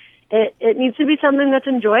 because it needs to be something that's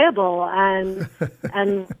enjoyable and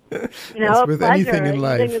a with pleasure. anything in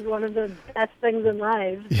life. Eating is one of the best things in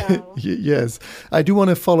life. So. Yes. I do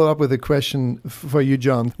want to follow up with a question for you,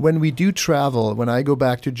 John. When we do travel, when I go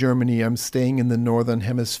back to Germany, I'm staying in the northern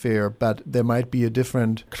hemisphere, but there might be a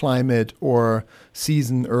different climate or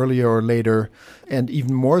season earlier or later, and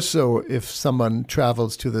even more so if someone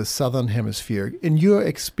travels to the southern hemisphere. In your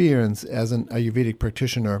experience as an Ayurvedic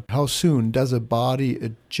practitioner, how soon does a body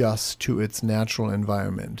adjust to its natural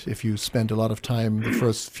environment? If you spend a lot of time the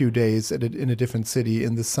first few days in a different city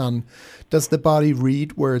in the sun, does the body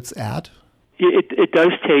read where it's at? It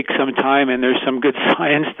does take some time, and there's some good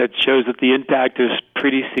science that shows that the impact is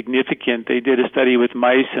pretty significant. They did a study with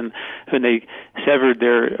mice, and when they severed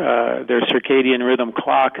their circadian rhythm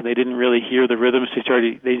clock, and they didn't really hear the rhythms,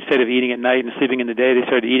 they instead of eating at night and sleeping in the day, they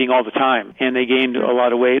started eating all the time, and they gained a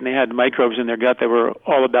lot of weight, and they had microbes in their gut that were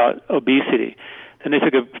all about obesity. Then they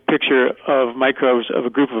took a picture of microbes of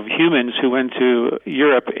a group of humans who went to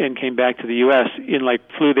Europe and came back to the U.S.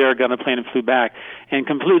 Flew there, got on a plane and flew back, and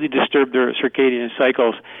completely disturbed their circadian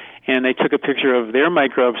cycles. And they took a picture of their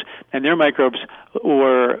microbes, and their microbes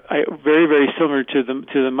were very, very similar to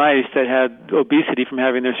the mice that had obesity from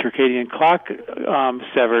having their circadian clock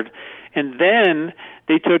severed. And then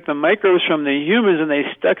they took the microbes from the humans and they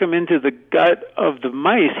stuck them into the gut of the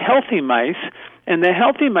mice, healthy mice, and the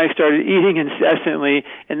healthy mice started eating incessantly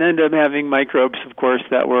and ended up having microbes, of course,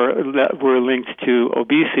 that were linked to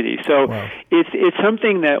obesity. So wow. It's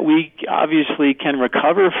something that we obviously can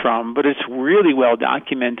recover from, but it's really well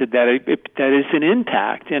documented that that is an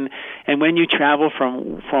impact. And when you travel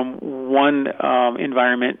from one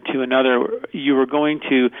environment to another, you are going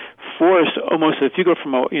to force almost, if you go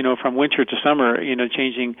from winter to summer,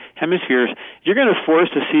 changing hemispheres, you're going to force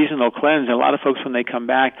a seasonal cleanse. And a lot of folks, when they come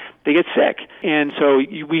back, they get sick. And so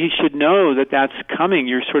we should know that that's coming.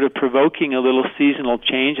 You're sort of provoking a little seasonal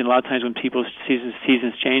change. And a lot of times when people's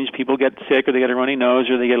seasons change, people get sick or they get a runny nose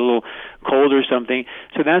or they get a little cold or something.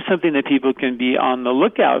 So that's something that people can be on the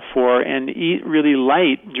lookout for and eat really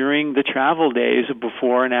light during the travel days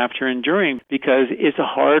before and after and during, because it's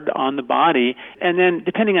hard on the body. And then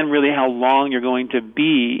depending on really how long you're going to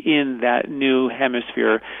be in that new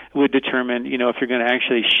hemisphere would determine, if you're going to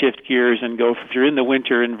actually shift gears and go, if you're in the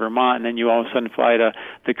winter in Vermont and then you all of a sudden fly to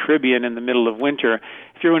the Caribbean in the middle of winter,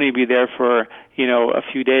 if you're going to be there for, a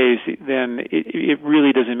few days, then it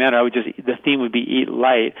really doesn't matter. The theme would be eat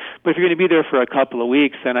light. But if you're going to be there for a couple of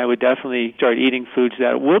weeks, then I would definitely start eating foods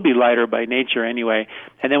that will be lighter by nature anyway.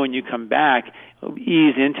 And then when you come back,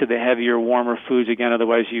 ease into the heavier, warmer foods again.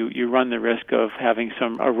 Otherwise, you run the risk of having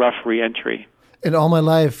a rough reentry. And all my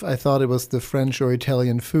life, I thought it was the French or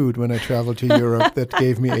Italian food when I traveled to Europe that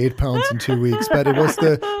gave me 8 pounds in 2 weeks. But it was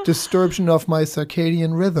the distortion of my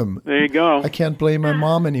circadian rhythm. There you go. I can't blame my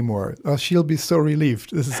mom anymore. Oh, she'll be so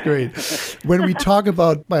relieved. This is great. When we talk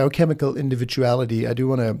about biochemical individuality, I do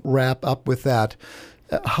want to wrap up with that.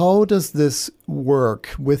 How does this work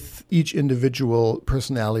with each individual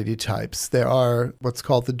personality types? There are what's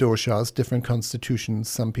called the doshas, different constitutions.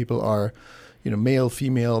 Some people are male,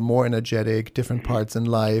 female, more energetic, different parts in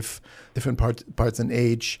life, different parts in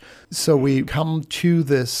age. So we come to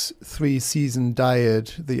this 3-season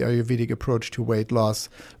diet, the Ayurvedic approach to weight loss,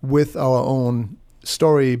 with our own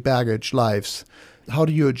story, baggage, lives. How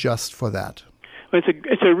do you adjust for that? Well,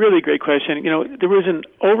 it's a really great question. There was an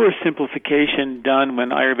oversimplification done when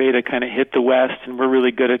Ayurveda kind of hit the West, and we're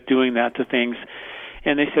really good at doing that to things.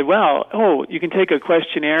 And they said, you can take a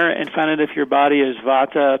questionnaire and find out if your body is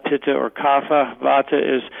Vata, Pitta, or Kapha.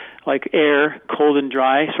 Vata is like air, cold and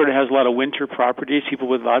dry, sort of has a lot of winter properties. People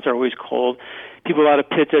with Vata are always cold. People with a lot of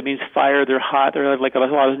Pitta means fire, they're hot. They have like a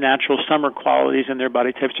lot of natural summer qualities in their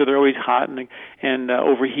body type, so they're always hot and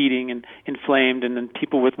overheating and inflamed. And then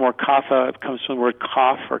people with more Kapha, it comes from the word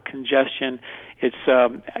cough or congestion.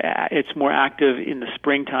 It's more active in the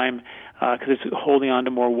springtime, because it's holding on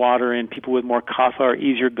to more water, and people with more kapha are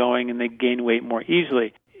easier going and they gain weight more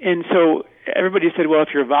easily. And so everybody said, if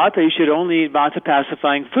you're Vata, you should only eat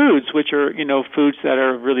Vata-pacifying foods, which are, foods that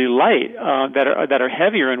are really light, that are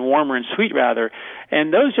heavier and warmer and sweet rather.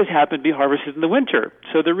 And those just happen to be harvested in the winter.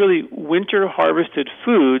 So the really winter harvested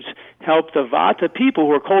foods help the Vata people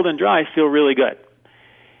who are cold and dry feel really good.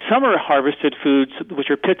 Summer harvested foods, which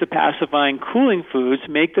are pitta pacifying, cooling foods,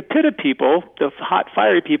 make the pitta people, the hot,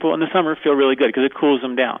 fiery people, in the summer feel really good because it cools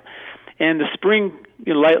them down. And the spring,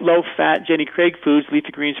 light, low-fat Jenny Craig foods,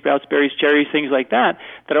 leafy green sprouts, berries, cherries, things like that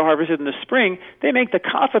are harvested in the spring, they make the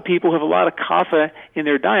kapha people who have a lot of kapha in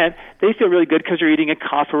their diet, they feel really good because they're eating a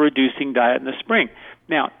kapha-reducing diet in the spring.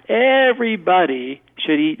 Now, everybody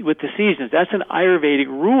should eat with the seasons. That's an Ayurvedic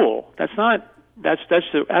rule. That's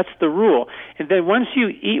the rule. And then once you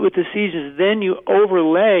eat with the seasons, then you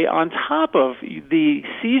overlay on top of the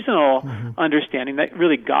seasonal understanding that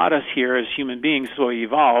really got us here as human beings, so we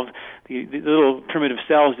evolved. The little primitive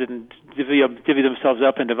cells didn't divvy themselves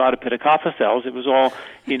up into Vata, Pitta, Kapha cells. It was all,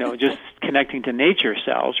 just connecting to nature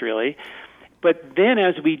cells, really. But then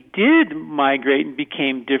as we did migrate and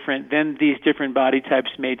became different, then these different body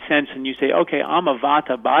types made sense. And you say, okay, I'm a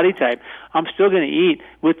Vata body type. I'm still going to eat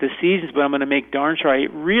with the seasons, but I'm going to make darn sure I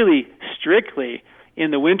eat really strictly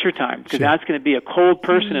in the wintertime, because that's going to be a cold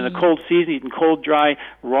person in a cold season eating cold, dry,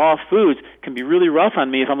 raw foods can be really rough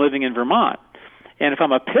on me if I'm living in Vermont. And if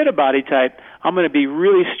I'm a Pitta body type, I'm going to be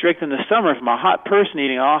really strict in the summer. If I'm a hot person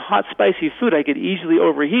eating a hot, spicy food, I could easily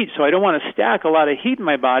overheat. So I don't want to stack a lot of heat in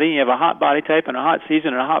my body. You have a hot body type and a hot season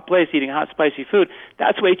and a hot place eating hot, spicy food.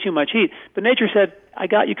 That's way too much heat. But nature said, I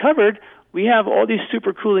got you covered. We have all these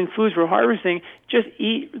super cooling foods we're harvesting. Just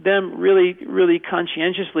eat them really, really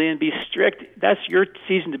conscientiously and be strict. That's your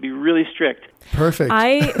season to be really strict. Perfect.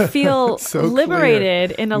 I feel so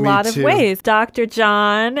liberated clear. in a Me lot too. of ways. Dr.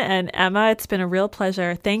 John and Emma, it's been a real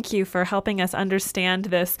pleasure. Thank you for helping us understand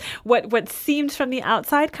this. What seems from the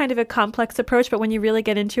outside kind of a complex approach, but when you really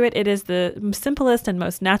get into it, it is the simplest and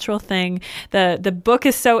most natural thing. The book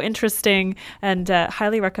is so interesting, and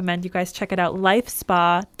highly recommend you guys check it out,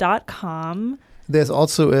 lifespa.com. There's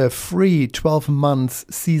also a free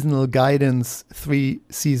 12-month seasonal guidance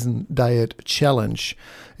 3-season diet challenge.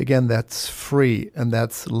 Again, that's free, and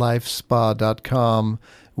that's lifespa.com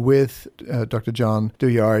with Dr. John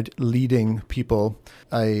Douillard leading people.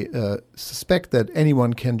 I suspect that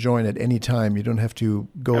anyone can join at any time. You don't have to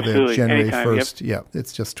go Absolutely. there January Anytime, 1st. Yeah,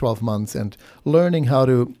 it's just 12 months and learning how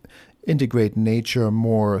to integrate nature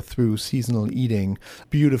more through seasonal eating.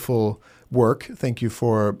 Beautiful work. Thank you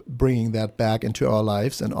for bringing that back into our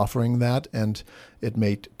lives and offering that. And it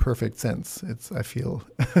made perfect sense. I feel.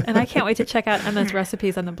 And I can't wait to check out Emma's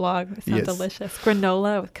recipes on the blog. They sound delicious.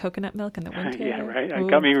 Granola with coconut milk in the winter. Yeah, right. It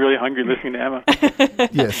got me really hungry listening to Emma.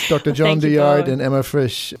 Yes, Dr. John Douillard and Emma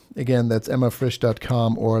Frisch. Again, that's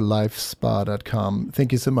emmafrisch.com or lifespa.com.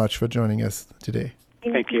 Thank you so much for joining us today.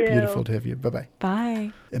 Thank you. Beautiful to have you. Bye-bye.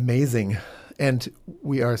 Bye. Amazing. And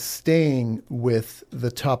we are staying with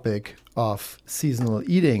the topic of seasonal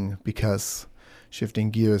eating because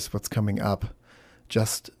shifting gears, what's coming up,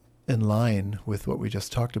 just in line with what we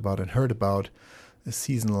just talked about and heard about, a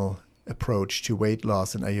seasonal approach to weight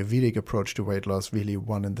loss, an Ayurvedic approach to weight loss, really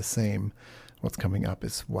one and the same. What's coming up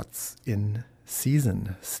is what's in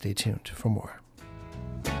season. Stay tuned for more.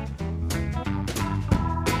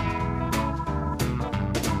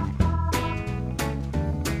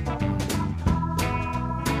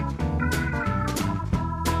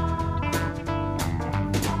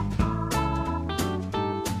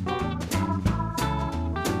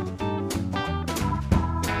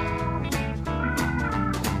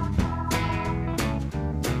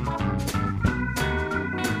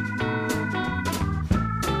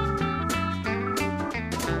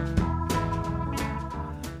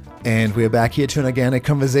 And we're back here to an organic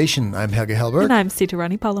conversation. I'm Helge Hellberg. And I'm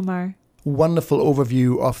Sitarani Palomar. Wonderful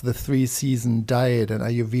overview of the 3-season diet and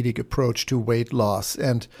Ayurvedic approach to weight loss.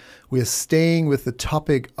 And we're staying with the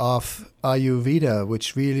topic of Ayurveda,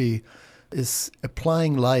 which really is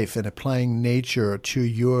applying life and applying nature to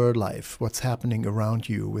your life, what's happening around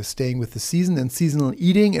you. We're staying with the season and seasonal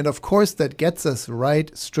eating. And of course, that gets us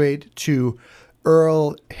right straight to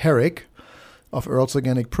Earl Herrick of Earl's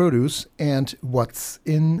Organic Produce and what's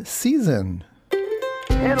in season.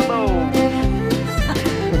 Hello.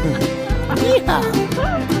 Yeah.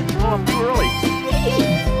 Oh, I'm too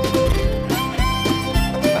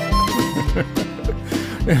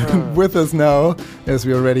early. With us now, as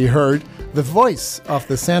we already heard, the voice of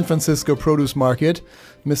the San Francisco produce market,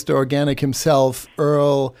 Mr. Organic himself,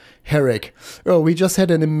 Earl Herrick. Earl, we just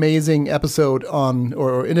had an amazing episode on,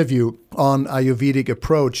 or interview on Ayurvedic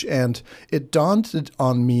approach, and it dawned it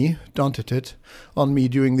on me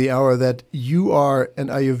during the hour that you are an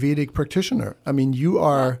Ayurvedic practitioner. I mean, you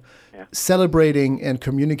are celebrating and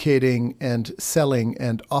communicating and selling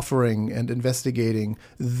and offering and investigating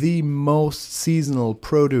the most seasonal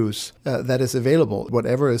produce that is available,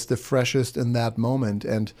 whatever is the freshest in that moment.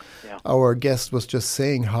 And our guest was just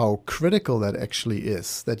saying how critical that actually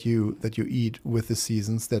is, that you eat with the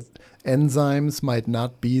seasons, that enzymes might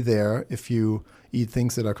not be there if you eat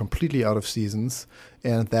things that are completely out of seasons,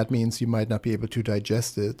 and that means you might not be able to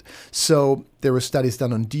digest it. So there were studies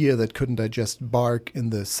done on deer that couldn't digest bark in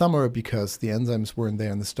the summer because the enzymes weren't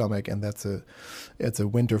there in the stomach, and it's a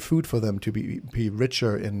winter food for them to be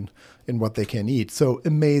richer in what they can eat. So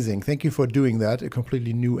amazing. Thank you for doing that. A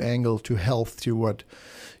completely new angle to health, to what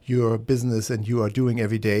your business and you are doing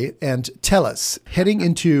every day. And tell us, heading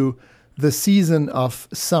into the season of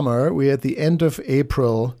summer, we're at the end of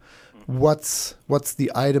April. What's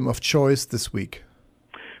the item of choice this week?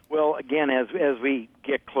 Well, again, as we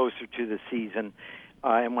get closer to the season,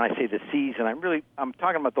 and when I say the season, I'm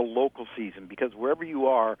talking about the local season, because wherever you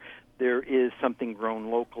are, there is something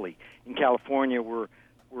grown locally. In California, we're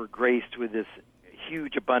graced with this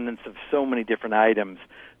huge abundance of so many different items.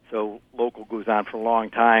 So local goes on for a long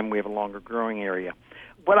time. We have a longer growing area.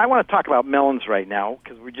 What I want to talk about melons right now,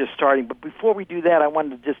 because we're just starting. But before we do that, I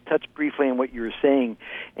wanted to just touch briefly on what you were saying.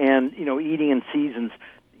 And, eating in seasons.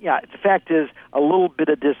 Yeah, the fact is a little bit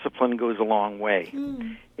of discipline goes a long way.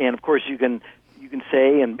 And, of course, you can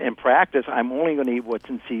say and practice, I'm only going to eat what's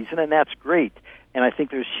in season, and that's great. And I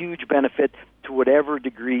think there's huge benefit to whatever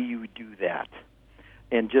degree you do that.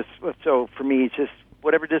 And just so for me, it's just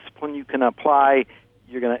whatever discipline you can apply,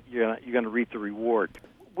 you're gonna reap the reward.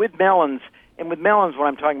 With melons. And with melons, what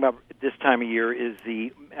I'm talking about this time of year is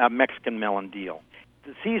the Mexican melon deal.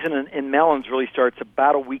 The season in melons really starts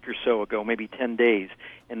about a week or so ago, maybe 10 days,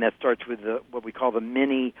 and that starts with what we call the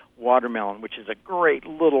mini watermelon, which is a great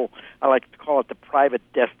little, I like to call it the private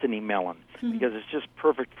destiny melon, because it's just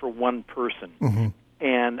perfect for one person.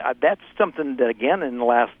 And that's something that, again, in the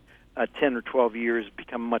last 10 or 12 years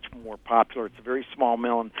become much more popular. It's a very small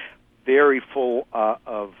melon, very full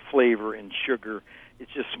of flavor and sugar.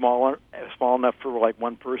 It's just small enough for like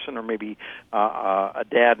one person, or maybe a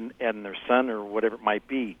dad and their son, or whatever it might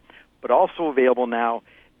be. But also available now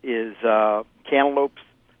is cantaloupes,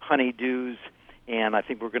 honeydews, and I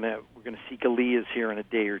think we're gonna see gallias here in a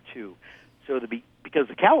day or two. So because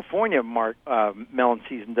the California melon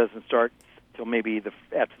season doesn't start till maybe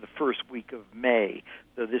after the first week of May.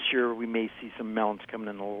 So this year we may see some melons coming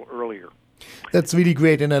in a little earlier. That's really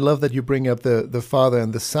great, and I love that you bring up the father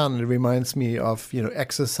and the son. It reminds me of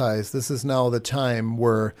exercise. This is now the time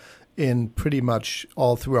where, in pretty much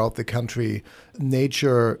all throughout the country,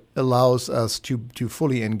 nature allows us to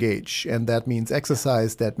fully engage, and that means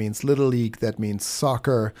exercise. That means Little League. That means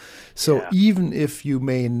soccer. So even if you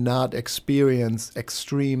may not experience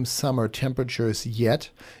extreme summer temperatures yet,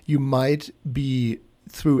 you might be,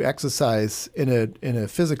 through exercise, in a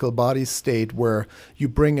physical body state where you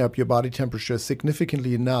bring up your body temperature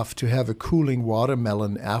significantly enough to have a cooling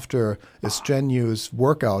watermelon after a strenuous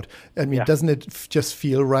workout. I mean, doesn't it just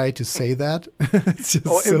feel right to say that? It's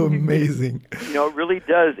just so amazing. It really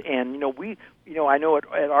does. And I know at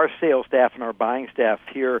our sales staff and our buying staff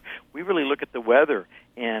here, we really look at the weather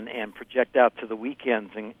and project out to the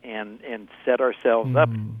weekends and set ourselves up.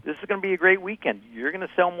 This is going to be a great weekend. You're going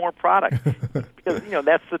to sell more product because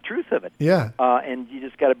that's the truth of it. Yeah. And you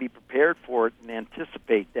just got to be prepared for it and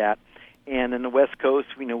anticipate that. And in the West Coast,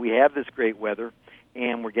 we have this great weather,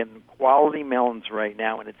 and we're getting quality melons right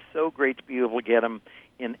now, and it's so great to be able to get them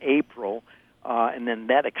in April. And then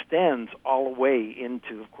that extends all the way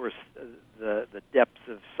into, of course, the depths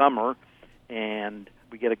of summer, and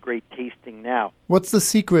we get a great tasting now. What's the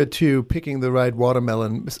secret to picking the right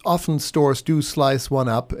watermelon? Often stores do slice one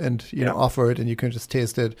up and offer it, and you can just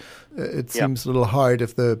taste it. It seems a little hard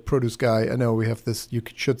if the produce guy, I know we have this, you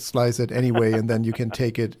should slice it anyway, and then you can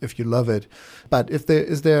take it if you love it. But is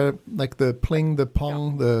there like the pling, the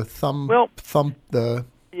pong, the thump, the...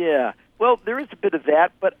 Yeah. Well, there is a bit of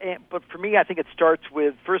that, but for me, I think it starts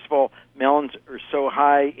with, first of all, melons are so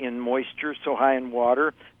high in moisture, so high in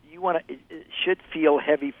water. It should feel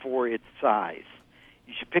heavy for its size.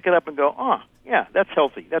 You should pick it up and go, that's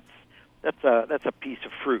healthy. That's a piece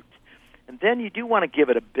of fruit. And then you do want to give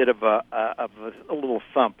it a bit of a little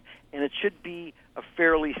thump, and it should be a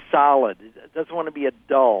fairly solid. It doesn't want to be a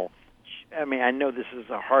dull. I mean, I know this is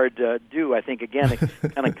hard to do. I think, again,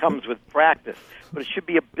 it kind of comes with practice. But it should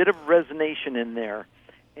be a bit of resonation in there.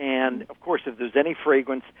 And, of course, if there's any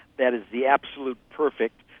fragrance, that is the absolute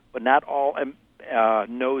perfect. But not all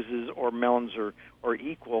noses or melons are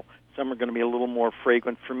equal. Some are going to be a little more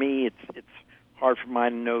fragrant. For me, it's hard for my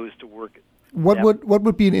nose to work. What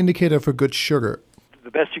would be an indicator for good sugar?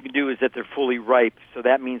 the best you can do is that they're fully ripe. So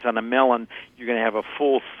that means on a melon, you're going to have a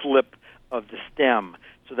full slip of the stem.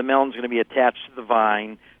 So the melon's going to be attached to the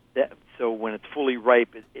vine. So when it's fully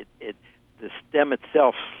ripe, the stem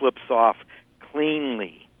itself slips off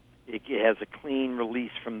cleanly. It has a clean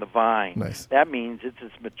release from the vine. Nice. That means it's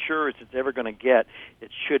as mature as it's ever going to get.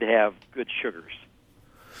 It should have good sugars.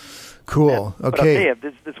 Cool. But I'll tell you,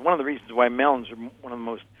 this is one of the reasons why melons are one of the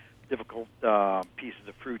most difficult pieces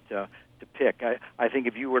of fruit to pick. I think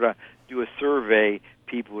if you were to do a survey,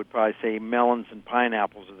 people would probably say melons and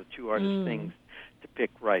pineapples are the two hardest things to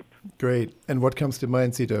pick ripe. Great. And what comes to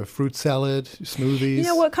mind, Sita? Fruit salad, smoothies? You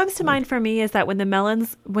know, what comes to mind for me is that when the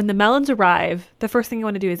melons arrive, the first thing I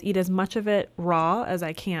want to do is eat as much of it raw as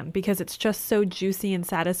I can because it's just so juicy and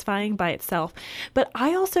satisfying by itself. But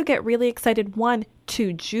I also get really excited,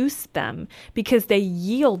 to juice them because they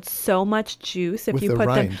yield so much juice if with you the put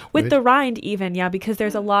rind, them with right? the rind even, because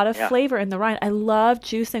there's a lot of flavor in the rind. I love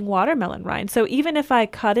juicing watermelon rind. So even if I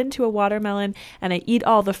cut into a watermelon and I eat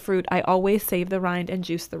all the fruit, I always save the rind and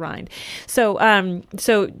juice the rind. So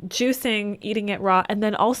juicing, eating it raw, and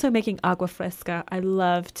then also making agua fresca. I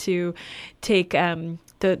love to take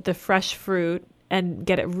the fresh fruit and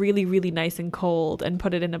get it really, really nice and cold and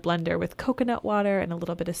put it in a blender with coconut water and a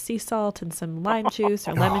little bit of sea salt and some lime juice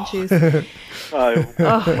or lemon juice.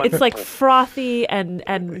 It's like frothy and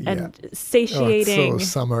satiating. It's so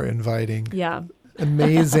summer inviting. Yeah.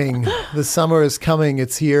 Amazing. The summer is coming.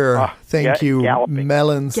 It's here. Thank you. Galloping.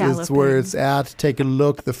 Melons is Galloping. where it's at. Take a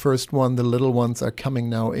look. The first one, the little ones are coming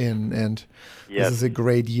now in. And this is a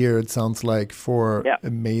great year, it sounds like, for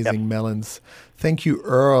amazing melons. Thank you,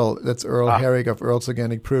 Earl. That's Earl Herrick of Earl's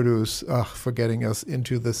Organic Produce for getting us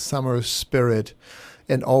into the summer spirit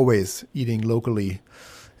and always eating locally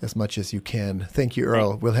as much as you can. Thank you,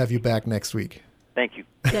 Earl. We'll have you back next week. Thank you.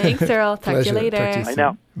 Thanks, Earl. Talk to you later. Talk to you soon. I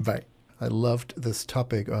know. Bye. I loved this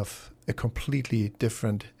topic of a completely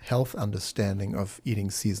different health understanding of eating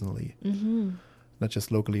seasonally. Mm-hmm. Not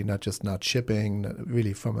just locally, not shipping,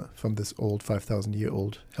 really from this old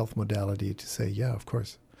 5,000-year-old health modality to say, yeah, of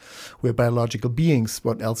course. We're biological beings.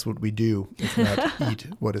 What else would we do if not eat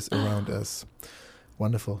what is around us?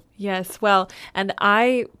 Wonderful. Yes. Well, and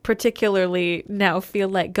I particularly now feel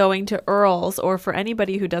like going to Earl's, or for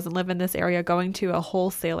anybody who doesn't live in this area, going to a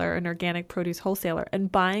wholesaler, an organic produce wholesaler,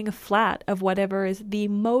 and buying a flat of whatever is the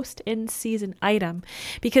most in-season item,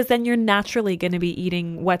 because then you're naturally going to be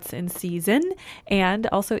eating what's in season and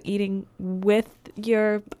also eating with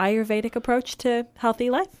your Ayurvedic approach to healthy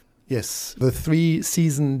life. Yes, the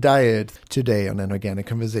 3-season diet today on An Organic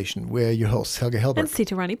Conversation. We're your hosts, Helge Hellberg. And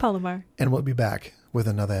Sita Rani Palomar. And we'll be back with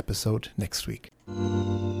another episode next week.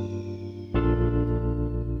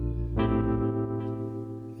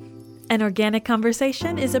 An Organic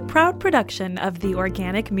Conversation is a proud production of the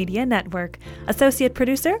Organic Media Network. Associate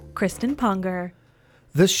producer, Kristen Ponger.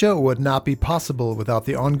 This show would not be possible without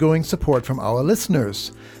the ongoing support from our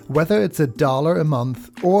listeners. Whether it's $1 a month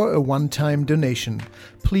or a one-time donation,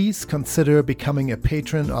 please consider becoming a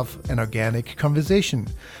patron of An Organic Conversation.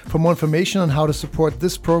 For more information on how to support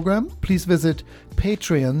this program, please visit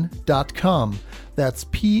patreon.com. That's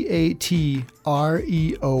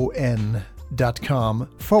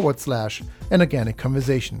patreon.com/An Organic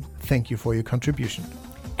Conversation. Thank you for your contribution.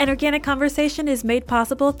 An Organic Conversation is made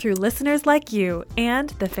possible through listeners like you and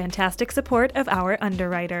the fantastic support of our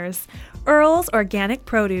underwriters. Earl's Organic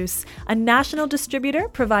Produce, a national distributor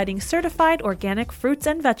providing certified organic fruits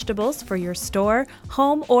and vegetables for your store,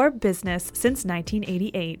 home, or business since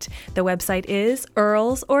 1988. The website is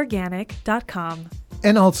earlsorganic.com.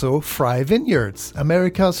 And also Fry Vineyards,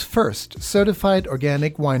 America's first certified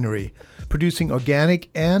organic winery, producing organic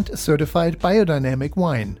and certified biodynamic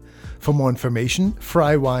wine. For more information,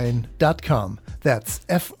 frywine.com. That's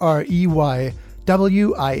FREYWINE.com.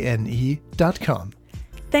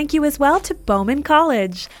 Thank you as well to Bowman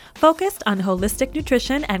College, focused on holistic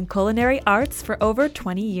nutrition and culinary arts for over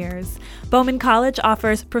 20 years. Bowman College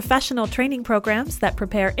offers professional training programs that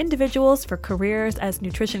prepare individuals for careers as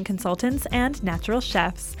nutrition consultants and natural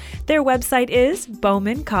chefs. Their website is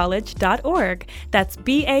bowmancollege.org. That's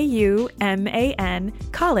BAUMAN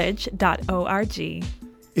college.org.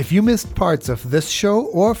 If you missed parts of this show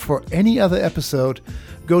or for any other episode,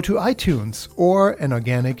 go to iTunes or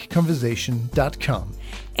anorganicconversation.com.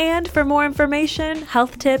 And for more information,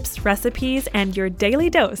 health tips, recipes, and your daily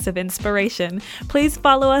dose of inspiration, please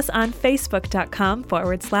follow us on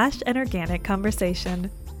facebook.com/An Organic Conversation.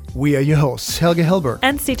 We are your hosts, Helge Hellberg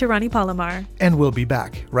and Sita Rani Palomar. And we'll be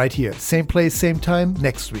back right here, same place, same time,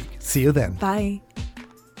 next week. See you then. Bye.